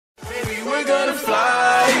we're gonna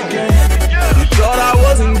fly again. You thought I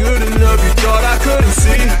wasn't good enough, you thought I couldn't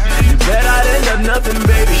see. You bet I'd end up nothing,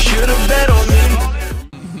 baby, should've bet on me.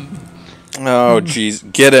 Oh, jeez.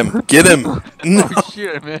 Get him. Get him. No. Oh,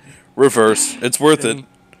 shit, man. Reverse. It's worth it.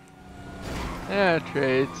 Yeah,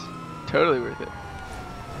 trades. Totally worth it.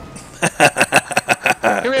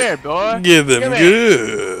 Come here, boy. Get him Come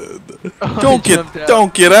good. Oh,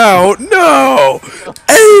 Don't get out. No.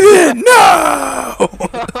 Aidan, no.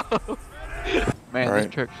 Man, Right.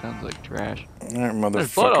 this truck sounds like trash. Alright,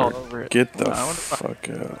 There's blood all motherfucker. over it. Get the I wonder if fuck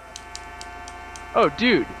out. Oh,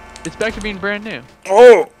 dude. It's back to being brand new.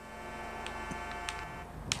 Oh!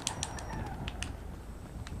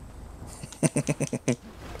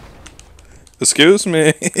 Excuse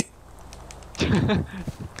me.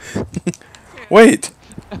 Wait.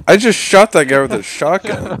 I just shot that guy with a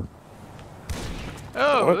shotgun.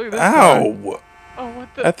 Oh, What? look at this Ow! guy. Oh,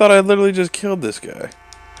 what the? I thought I literally just killed this guy.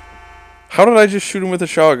 How did I just shoot him with a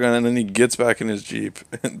shotgun and then he gets back in his Jeep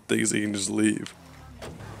and thinks he can just leave?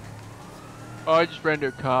 Oh, I just ran to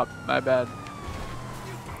a cop. My bad.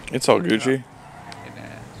 It's all Gucci. Fucking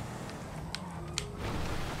ass.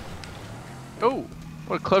 Oh,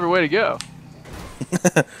 what a clever way to go.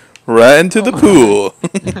 Right into the pool.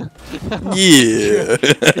 Yeah.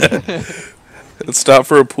 Let's stop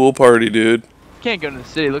for a pool party, dude. Can't go to the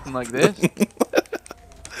city looking like this.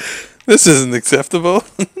 This isn't acceptable.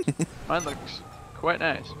 Mine looks quite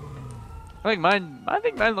nice. I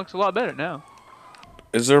think mine looks a lot better now.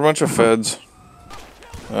 Is there a bunch of feds?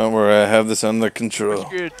 Don't worry, I have this under control.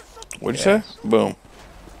 Good. What'd you say? Boom.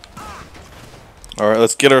 Alright,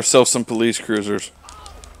 let's get ourselves some police cruisers.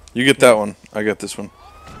 You get that one. I got this one.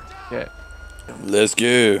 Okay. Let's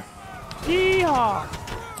go. Yeehaw!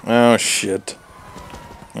 Oh, shit.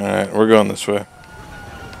 Alright, we're going this way.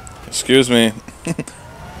 Excuse me.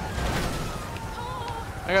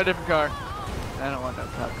 I got a different car. I don't want that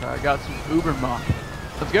top car. I got some Uber Mach.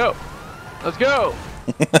 Let's go. Let's go.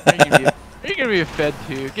 Are you gonna be a fed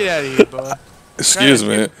too? Get out of here, boy. Excuse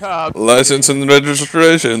me. Cop. License and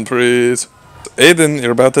registration, please. Aidan,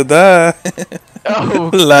 you're about to die. Oh,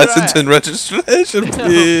 License crap. and registration, No,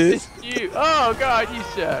 please. it's you. Oh God, you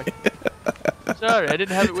suck. Sorry, I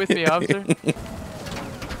didn't have it with me, officer.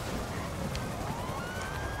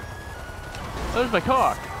 There's my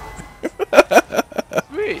car.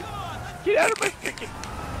 Sweet. Get out of my freaking.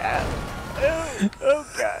 Oh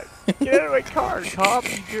God. Get out of my car, cop,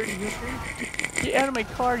 you dirty hooker. Get out of my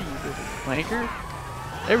car, you little wanker.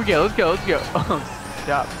 There we go. Let's go. Let's go. Oh,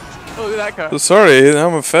 stop. Oh, look at that car. Sorry, Aidan,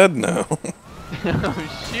 I'm a fed now.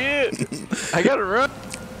 Oh shit. I gotta run.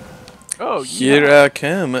 Oh, Here yeah. I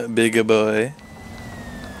come, big boy.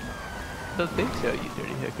 Don't think so, you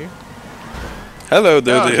dirty hooker. Hello,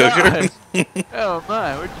 dirty hooker. Oh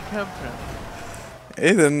my, where'd you come from?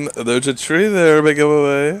 Aidan, there's a tree there, big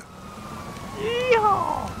boy.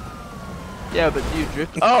 Yeehaw! Yeah, but you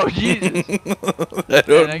drift. Oh Jesus! I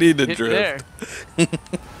don't Man, need to hit drift.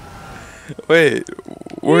 Wait,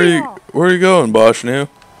 where are you going, Bosch? New?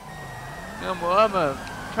 Well, I'm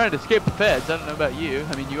trying to escape the feds. I don't know about you.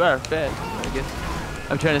 I mean, you are a fed, so I guess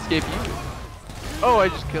I'm trying to escape you. Oh, I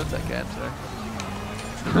just killed that guy. I'm sorry.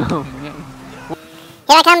 Oh man.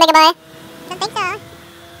 Here I come, big boy. Don't think so.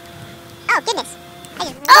 Oh, goodness. I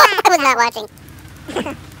was not watching.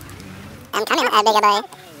 I'm coming, big boy.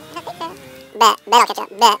 Don't think so. Bet I'll catch up.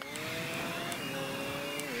 Bet.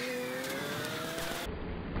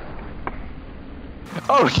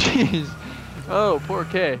 Oh jeez. Oh, poor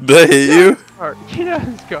K. Did I hit you? Get out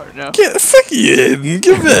of this car now. Fuck you, Aidan.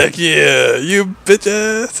 Get back here, you bitch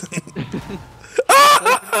ass.